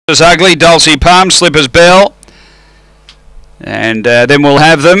Ugly, Dulcie Palm, Slippers Bell. And then we'll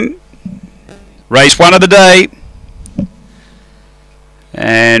have them. Race 1 of the day.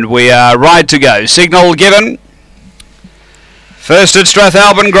 And we are right to go. Signal given. First at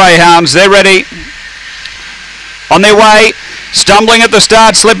Strathalbyn Greyhounds. They're ready. On their way. Stumbling at the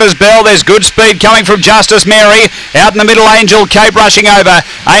start, Slippers Bell. There's good speed coming from Justice Mary. Out in the middle, Angel Cape rushing over.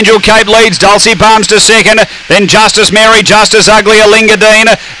 Angel Cape leads, Dulcie Palms to second. Then Justice Mary, Justice Ugly, Alingadine.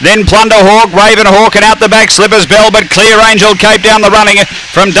 Then Plunder Hawk, Raven Hawk, and out the back, Slippers Bell. But clear Angel Cape down the running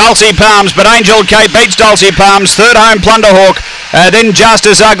from Dulcie Palms. But Angel Cape beats Dulcie Palms. Third home, Plunder Hawk. Then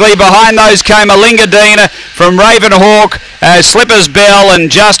Justice Ugly. Behind those came Alingadine from Raven Hawk, Slippers Bell,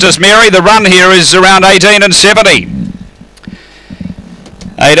 and Justice Mary. The run here is around 18.70.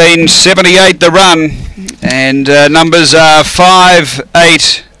 18.78 the run, and numbers are 5,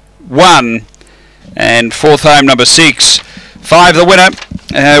 8, 1, and fourth home number 6. 5 the winner,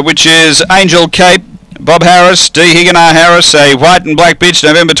 which is Angel Cape, Bob Harris, D. Higgin-R Harris, a white and black bitch,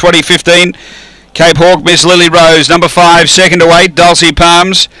 November 2015. Cape Hawk, Miss Lily Rose, number 5, second to 8, Dulcie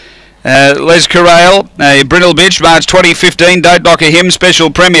Palms. Les Corrale, a brindle bitch, March 2015, Don't Knock a Hymn, special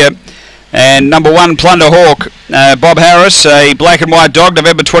premier. And number 1, Plunder Hawk, Bob Harris, a black and white dog,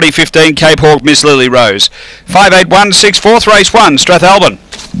 November 2015, Cape Hawk, Miss Lily Rose. 58164, race 1,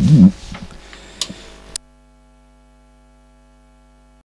 Strathalbyn.